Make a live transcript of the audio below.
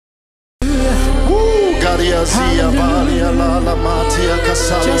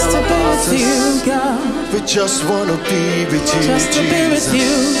Just to be with you, God. We just want to be with you, just to be with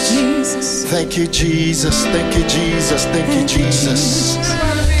you, Jesus. Thank you, Jesus. Thank you, Jesus. Thank you, Jesus.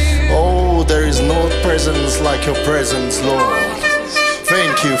 Oh, there is no presence like your presence, Lord.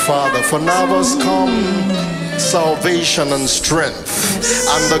 Thank you, Father, for now has come salvation and strength,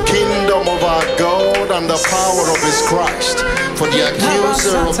 and the kingdom of our God and the power of his Christ. For the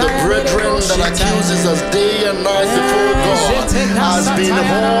accuser of the brethren that accuses us day and night before God has been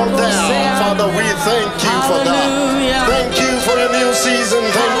hauled down. Father, we thank you for that. Thank you for the new season.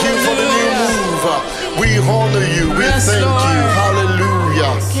 Thank you for the new move. We honor you. We thank you.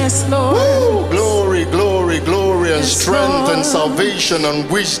 Hallelujah. Yes, Lord. Woo! Glory, glory, glory, and strength and salvation and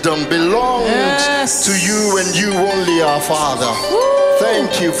wisdom belongs to you and you only, our Father.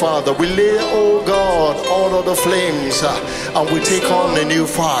 Thank you, Father. We lay, oh God, all of the flames and we take on the new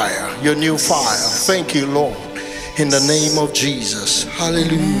fire, your new fire. Thank you, Lord, in the name of Jesus.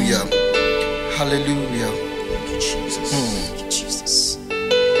 Hallelujah. Hallelujah. Thank you, Jesus. Thank you, Jesus.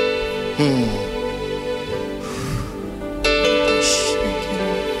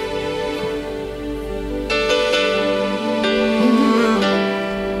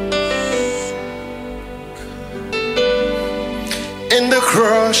 In the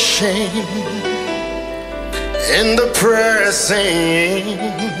crushing, in the pressing,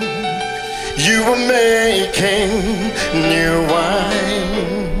 you were making new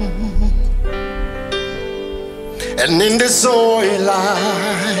wine. And in this oil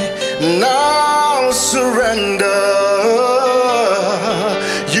I now surrender.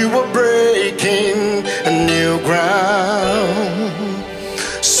 You were breaking new ground.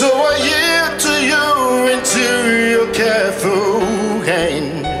 So I yield to you into your careful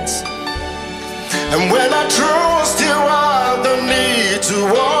hands. And when I trust you, I don't need to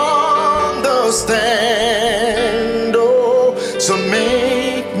understand. Oh, so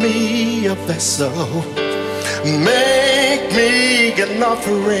make me a vessel, make me an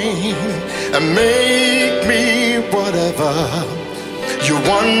offering, and make me whatever you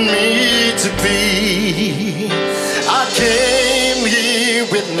want me to be. I came here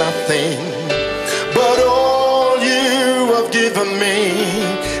with nothing but all you have given me,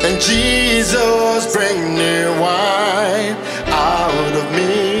 and Jesus, bring new wine out of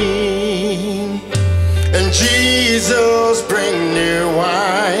me. And Jesus, bring new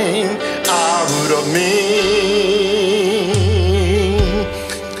wine out of me.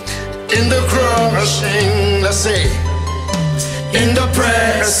 In the crushing, let's say, in the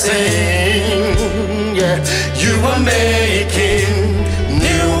pressing, yeah, you are making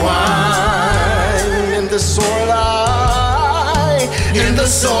new wine. In the soil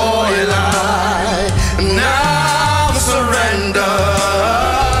I now surrender.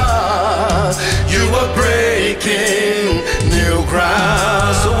 You are breaking new ground.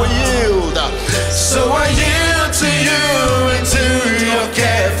 So I yield to you into your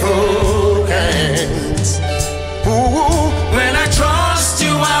careful hands. Ooh, when I trust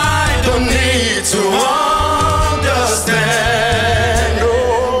you, I don't need to understand.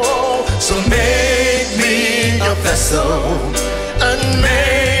 Oh, so make me a vessel and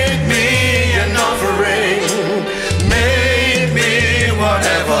make me an offering.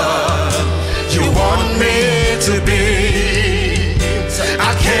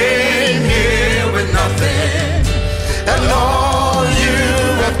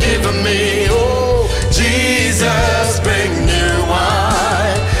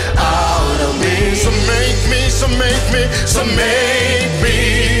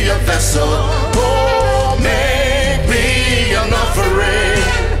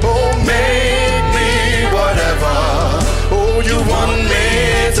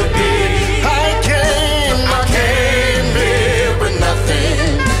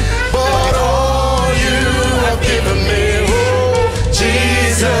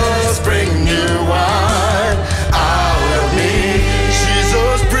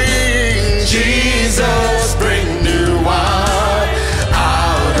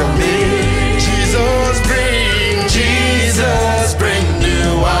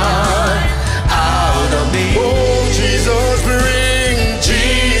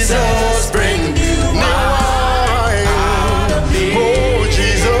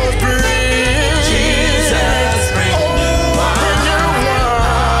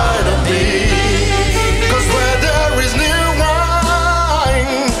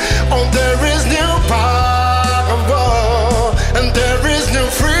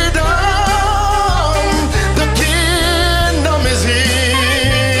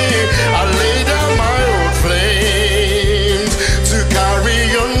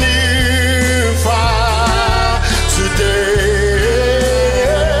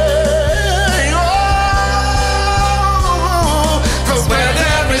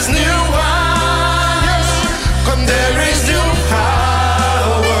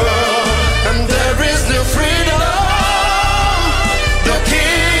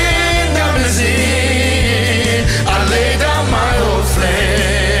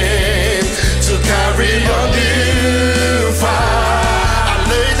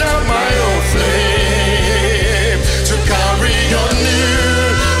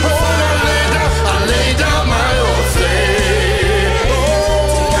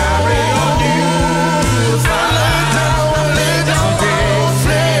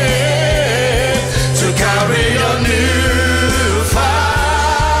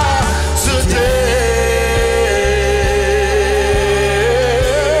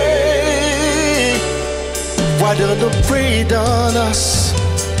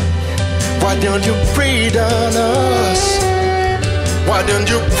 Why don't you breathe on us? Why don't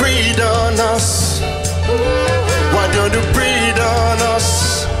you breathe on us? Why don't you breathe on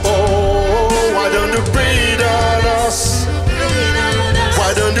us? Oh, why don't you breathe on us?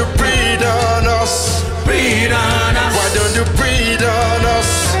 Why don't you breathe on us? Breathe on us. Why don't you breathe on us?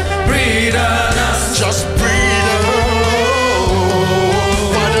 Breathe on us. Just breathe on us.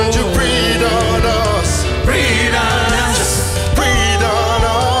 Why don't you breathe on us? Breathe on us. Just breathe on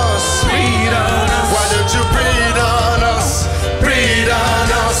us. Breathe on us. Why don't you breathe on us? Breathe on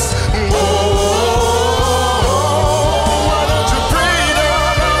us. Oh, why don't you breathe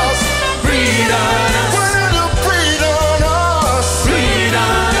on us? Breathe on us. Why don't you breathe on us? Breathe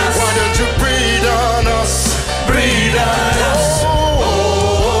on us. Why don't you breathe on us? Breathe on us.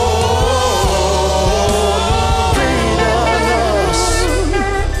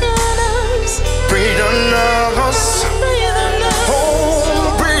 Breathe on us.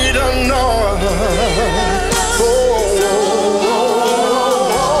 Oh, breathe on us. Oh,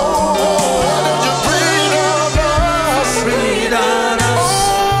 why don't you breathe on us? Breathe on us.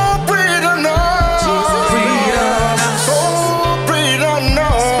 Oh, breathe on us. Breathe on us. Oh, breathe on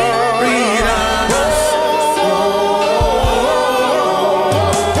us. Breathe on us.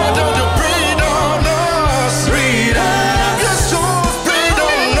 Why don't you breathe on us? Breathe on us. Yes, oh, breathe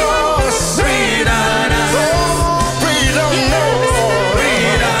on us. Breathe on us. Oh, breathe on us.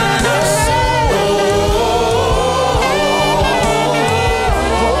 Breathe on us. Oh,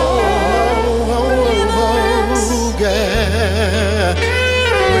 yeah.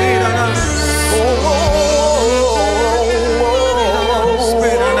 Breathe on us. Oh,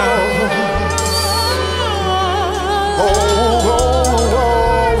 Breathe on us.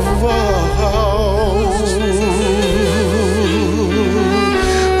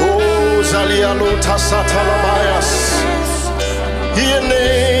 Zalialo tasatalabayas. Yene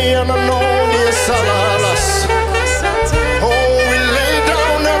ananoni salalas. Oh, we lay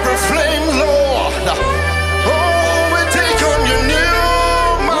down every flame, Lord. Oh, we take on your new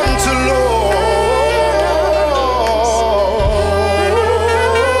mantle, Lord.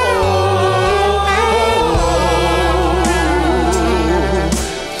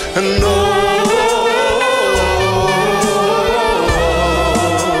 And no.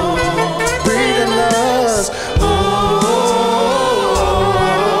 Breathe on us.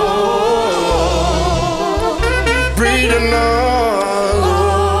 Breathe on us.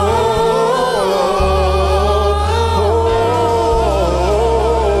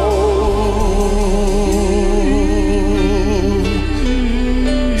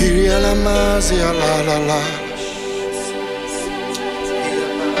 Hiria la mazia la la la.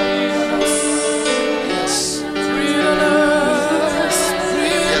 Yes. Breathe on us.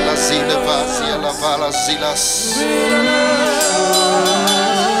 Yala zila vasi yala vala zilas.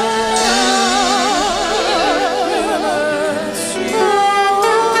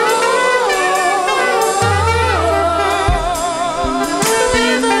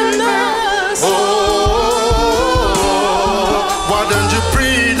 Breathe on us. Oh, why don't you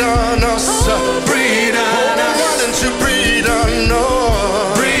breathe on us? Breathe on us. Why don't you breathe on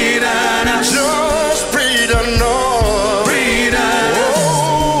us? Breathe on us. Just breathe on us. Breathe on us.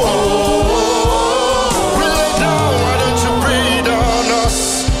 We lay down, why don't you breathe on us?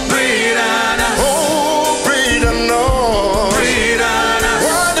 Breathe on us. Oh, breathe on us. Breathe on us.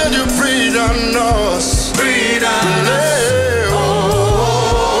 Why don't you breathe on us? Breathe on us.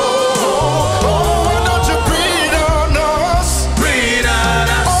 Why don't you breathe on us? Breathe on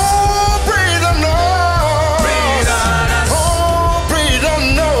us. Oh, breathe on us. Breathe on us. Oh, breathe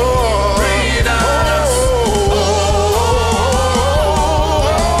on us. Breathe on us.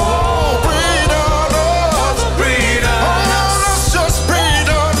 Breathe on us. Breathe on us. Let's just breathe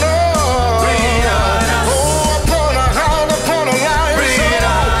on us. Breathe on us. Oh, upon our heart, upon our lives, Breathe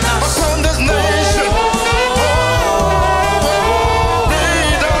on us. upon this nation. Oh,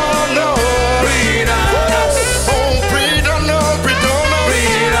 breathe on us. Breathe on us. Oh, breathe on us, breathe on us.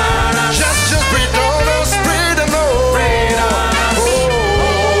 Breathe on us. Just breathe on us, breathe on us. Breathe on us.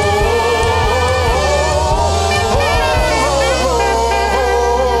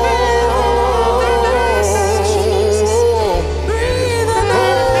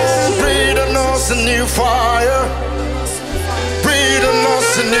 Breathe on us a new fire. Breathe on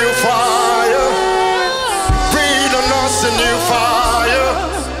us a new fire. Breathe on us a new fire.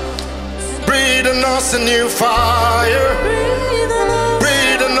 Breathe on us a new fire.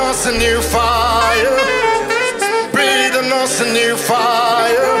 Breathe on us a new fire. Breathe on us a new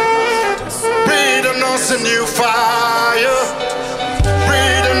fire. Breathe on us a new fire.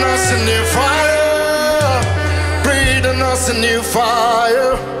 Breathe on us a new fire. Breathe on us a new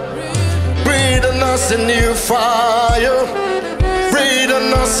fire. us a new fire. Breathe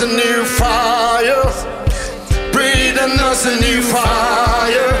on us a new fire. Breathe on us a new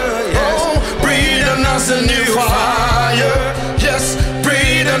fire. Oh, breathe on us a new fire. Yes,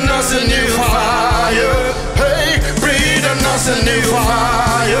 breathe on us a new fire. Hey, breathe on us a new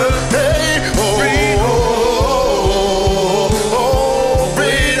fire. Hey,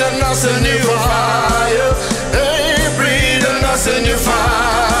 breathe on us a new fire. Hey, breathe on us a new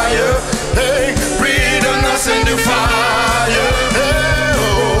fire. Hey, breathe on us a new fire. Hey,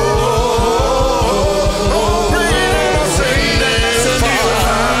 breathe on us a new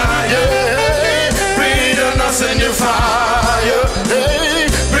fire. Hey, breathe on us a new fire. Hey,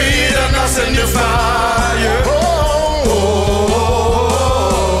 breathe on us a new fire.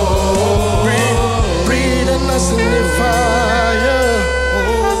 Breathe on us a new fire.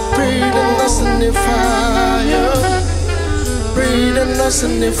 Breathe on us a new fire. Breathe on us a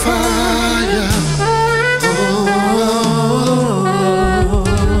new fire.